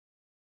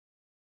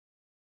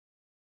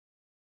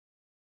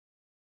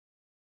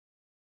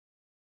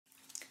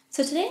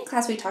So today in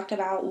class we talked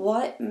about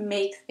what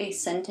makes a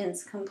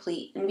sentence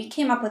complete, and we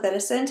came up with that a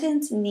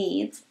sentence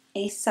needs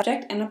a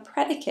subject and a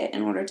predicate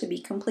in order to be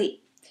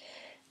complete.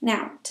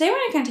 Now, today we're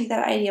going to kind of take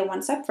that idea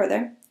one step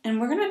further, and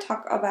we're going to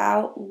talk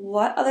about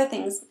what other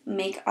things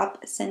make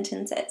up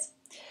sentences.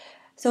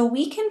 So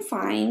we can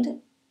find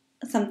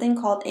something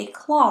called a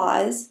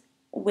clause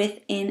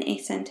within a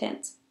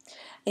sentence.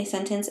 A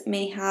sentence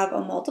may have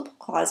multiple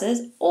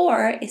clauses,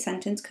 or a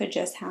sentence could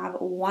just have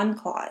one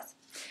clause.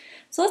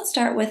 So let's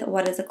start with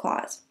what is a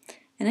clause.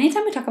 And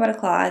anytime we talk about a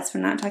clause,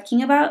 we're not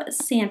talking about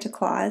Santa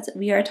Claus.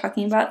 We are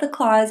talking about the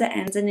clause that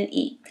ends in an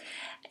E.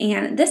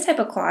 And this type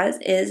of clause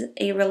is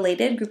a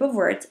related group of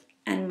words,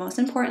 and most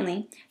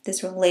importantly,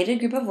 this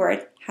related group of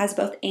words has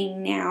both a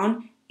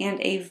noun and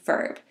a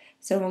verb.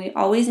 So we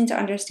always need to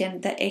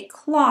understand that a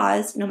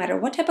clause, no matter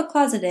what type of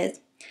clause it is,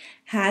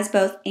 has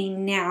both a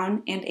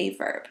noun and a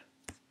verb.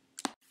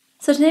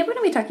 So today we're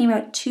going to be talking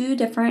about two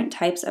different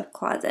types of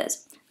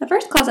clauses. The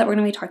first clause that we're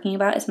going to be talking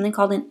about is something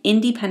called an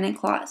independent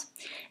clause.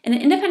 And an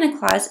independent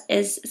clause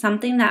is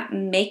something that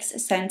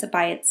makes sense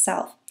by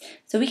itself.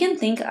 So we can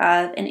think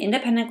of an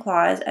independent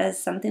clause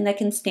as something that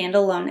can stand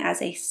alone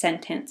as a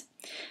sentence.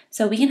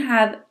 So we can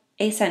have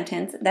a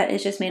sentence that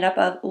is just made up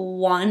of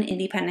one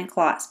independent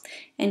clause.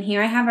 And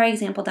here I have our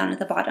example down at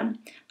the bottom.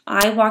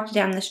 I walked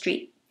down the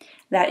street.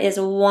 That is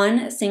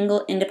one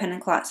single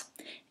independent clause.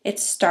 It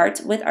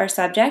starts with our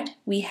subject.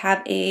 We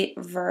have a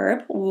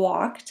verb,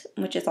 walked,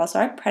 which is also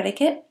our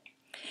predicate.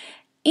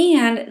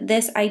 And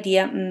this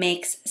idea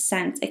makes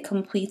sense. It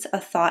completes a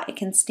thought. It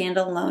can stand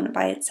alone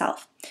by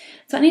itself.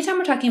 So anytime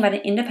we're talking about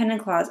an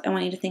independent clause, I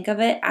want you to think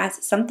of it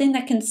as something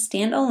that can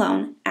stand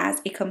alone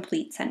as a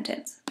complete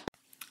sentence.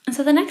 And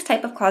so the next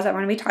type of clause that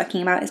we're going to be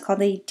talking about is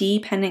called a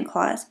dependent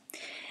clause.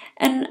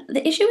 And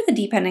the issue with a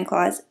dependent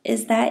clause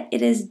is that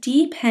it is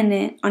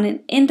dependent on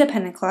an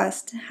independent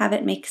clause to have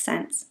it make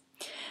sense.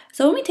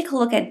 So when we take a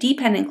look at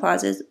dependent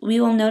clauses, we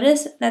will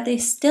notice that they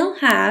still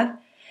have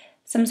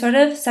some sort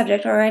of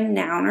subject or a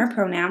noun or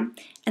pronoun,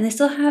 and they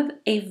still have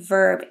a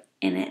verb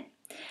in it.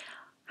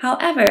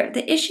 However,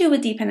 the issue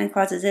with dependent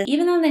clauses is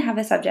even though they have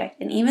a subject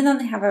and even though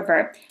they have a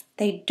verb,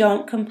 they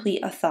don't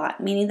complete a thought,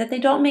 meaning that they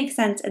don't make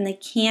sense and they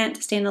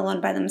can't stand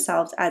alone by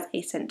themselves as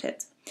a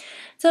sentence.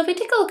 So if we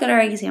take a look at our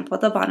example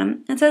at the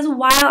bottom, it says,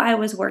 while I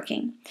was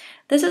working.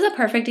 This is a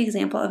perfect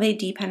example of a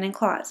dependent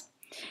clause.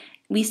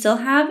 We still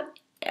have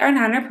our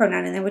noun or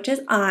pronoun in there, which is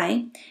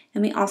I,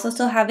 and we also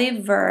still have a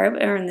verb,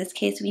 or in this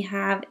case we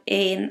have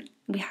a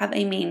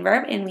main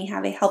verb and we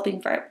have a helping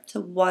verb,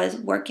 so was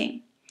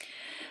working.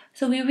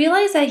 So we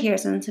realize that here,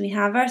 since we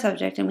have our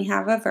subject and we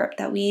have a verb,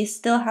 that we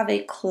still have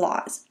a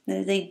clause.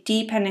 There's a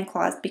dependent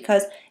clause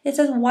because it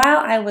says while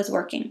I was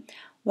working.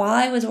 While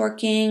I was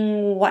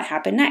working, what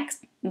happened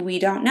next? We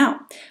don't know.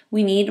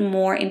 We need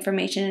more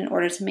information in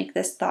order to make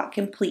this thought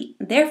complete.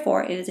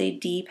 Therefore, it is a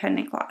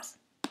dependent clause.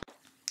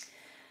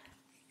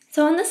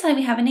 So on this slide,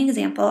 we have an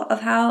example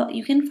of how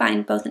you can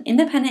find both an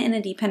independent and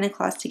a dependent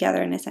clause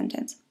together in a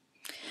sentence.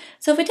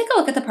 So if we take a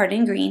look at the part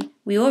in green,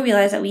 we will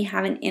realize that we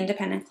have an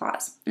independent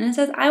clause. And it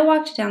says, I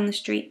walked down the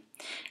street.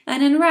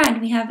 And in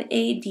red, we have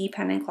a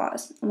dependent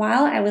clause,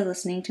 while I was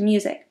listening to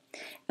music.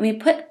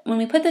 And when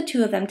we put the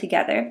two of them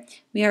together,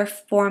 we are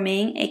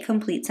forming a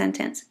complete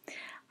sentence.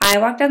 I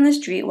walked down the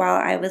street while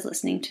I was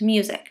listening to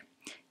music.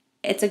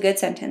 It's a good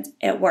sentence.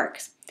 It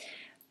works.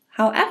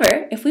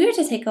 However, if we were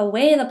to take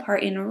away the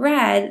part in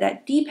red,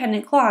 that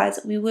dependent clause,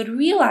 we would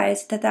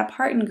realize that that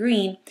part in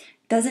green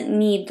doesn't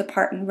need the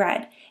part in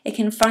red. It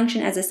can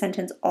function as a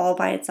sentence all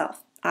by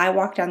itself. I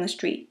walked down the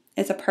street.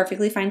 It's a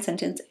perfectly fine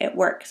sentence. It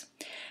works.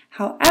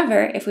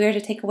 However, if we were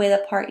to take away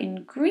the part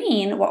in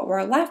green, what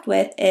we're left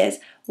with is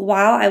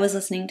while I was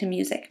listening to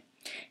music.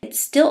 It's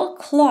still a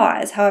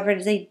clause, however, it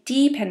is a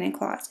dependent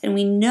clause, and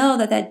we know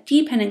that that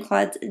dependent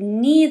clause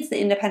needs the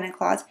independent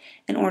clause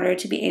in order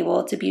to be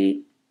able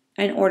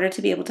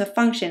to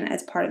function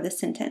as part of the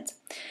sentence.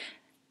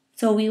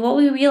 So what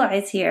we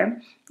realize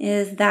here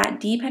is that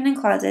dependent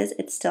clauses,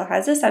 it still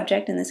has a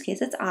subject, in this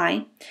case it's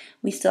I.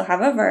 We still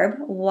have a verb,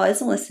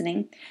 was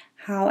listening.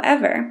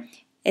 However,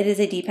 it is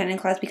a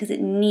dependent clause because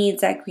it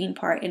needs that green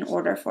part in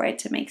order for it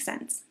to make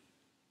sense.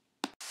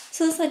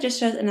 So this slide just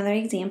shows another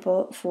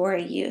example for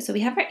you. So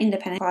we have our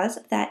independent clause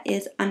that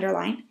is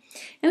underlined,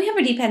 and we have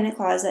our dependent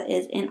clause that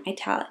is in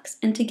italics.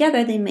 And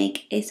together they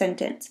make a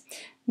sentence.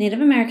 Native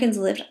Americans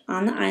lived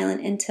on the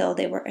island until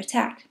they were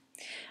attacked.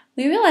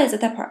 We realize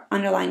that that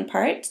underlying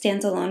part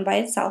stands alone by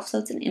itself, so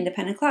it's an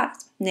independent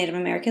clause. Native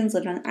Americans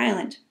lived on the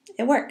island.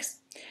 It works.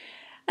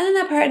 And then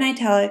that part in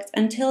italics,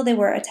 until they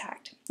were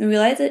attacked. We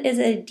realize it is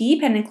a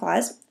dependent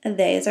clause.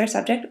 They is our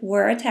subject,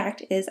 were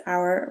attacked is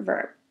our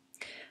verb,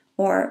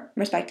 or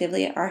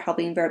respectively our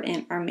helping verb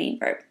and our main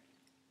verb.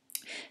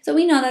 So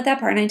we know that that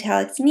part in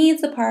italics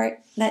needs the part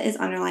that is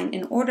underlined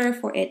in order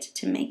for it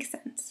to make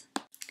sense.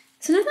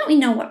 So now that we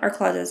know what our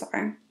clauses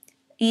are,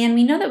 and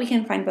we know that we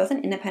can find both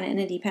an independent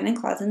and a dependent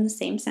clause in the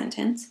same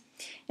sentence,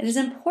 it is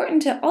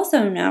important to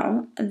also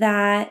know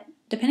that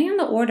depending on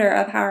the order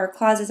of how our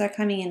clauses are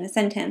coming in a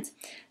sentence,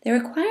 they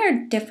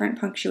require different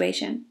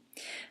punctuation.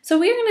 So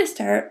we're going to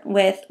start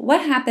with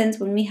what happens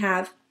when we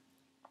have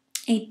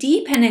a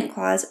dependent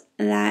clause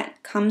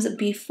that comes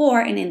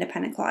before an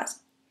independent clause.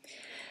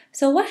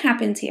 So what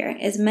happens here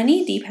is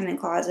many dependent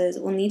clauses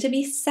will need to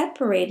be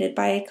separated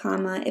by a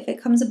comma if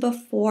it comes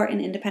before an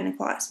independent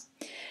clause.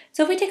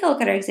 So if we take a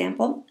look at our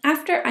example,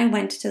 after I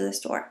went to the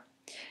store,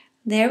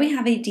 there we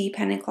have a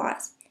dependent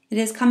clause. It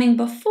is coming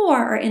before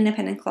our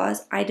independent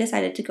clause, I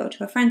decided to go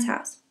to a friend's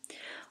house.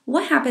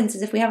 What happens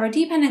is if we have our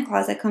dependent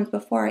clause that comes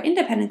before our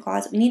independent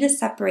clause, we need to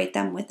separate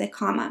them with a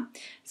comma.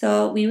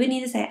 So we would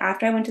need to say,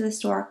 after I went to the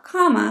store,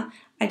 comma,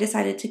 I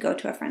decided to go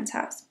to a friend's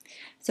house.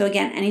 So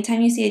again,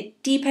 anytime you see a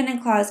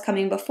dependent clause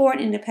coming before an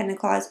independent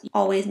clause, you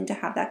always need to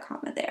have that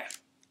comma there.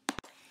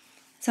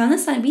 So on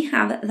this slide, we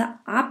have the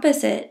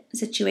opposite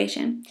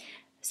situation.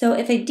 So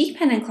if a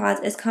dependent clause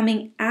is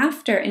coming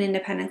after an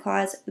independent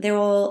clause, there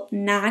will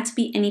not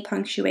be any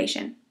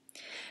punctuation.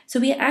 So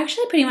we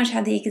actually pretty much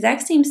had the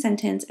exact same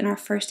sentence in our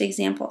first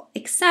example,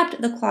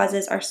 except the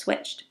clauses are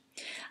switched.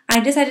 I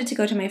decided to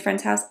go to my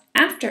friend's house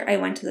after I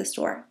went to the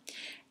store.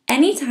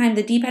 Anytime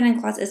the dependent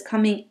clause is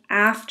coming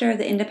after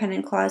the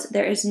independent clause,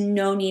 there is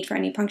no need for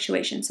any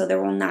punctuation, so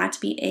there will not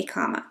be a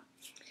comma.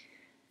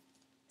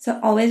 So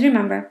always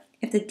remember,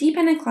 if the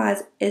dependent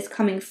clause is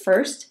coming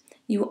first,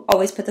 you will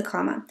always put the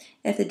comma.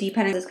 If the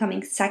dependent is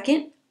coming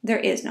second, there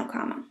is no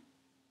comma.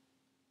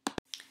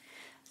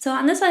 So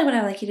on this slide, what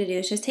I'd like you to do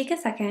is just take a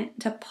second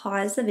to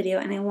pause the video,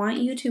 and I want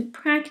you to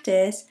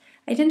practice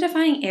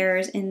identifying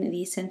errors in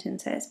these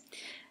sentences.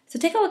 So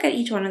take a look at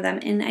each one of them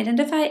and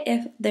identify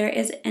if there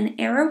is an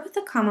error with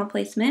the comma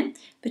placement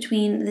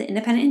between the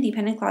independent and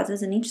dependent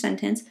clauses in each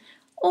sentence,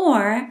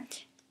 or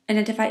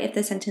identify if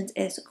the sentence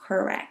is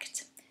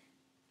correct.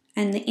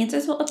 And the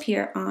answers will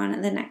appear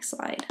on the next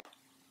slide.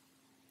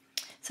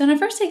 So in our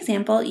first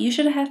example, you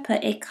should have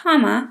put a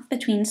comma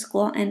between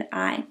school and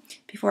I.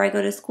 Before I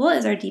go to school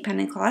is our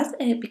dependent clause.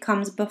 It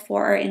becomes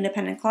before our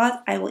independent clause,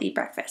 I will eat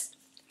breakfast.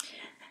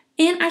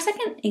 In our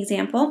second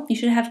example, you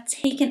should have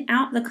taken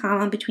out the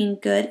comma between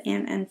good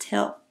and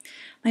until.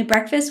 My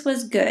breakfast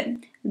was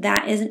good.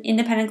 That is an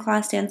independent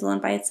clause, stands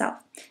alone by itself.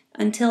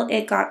 Until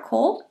it got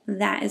cold,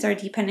 that is our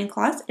dependent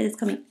clause. It is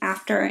coming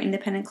after our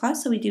independent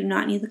clause, so we do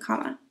not need the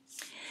comma.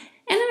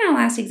 And in our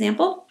last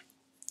example,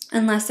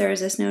 unless there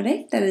is a snow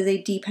day, that is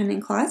a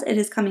dependent clause. It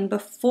is coming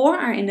before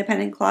our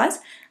independent clause.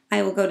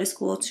 I will go to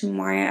school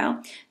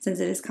tomorrow. Since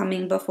it is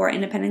coming before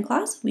independent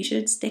clause, we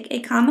should stick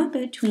a comma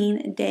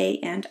between day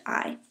and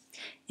I.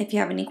 If you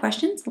have any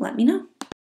questions, let me know.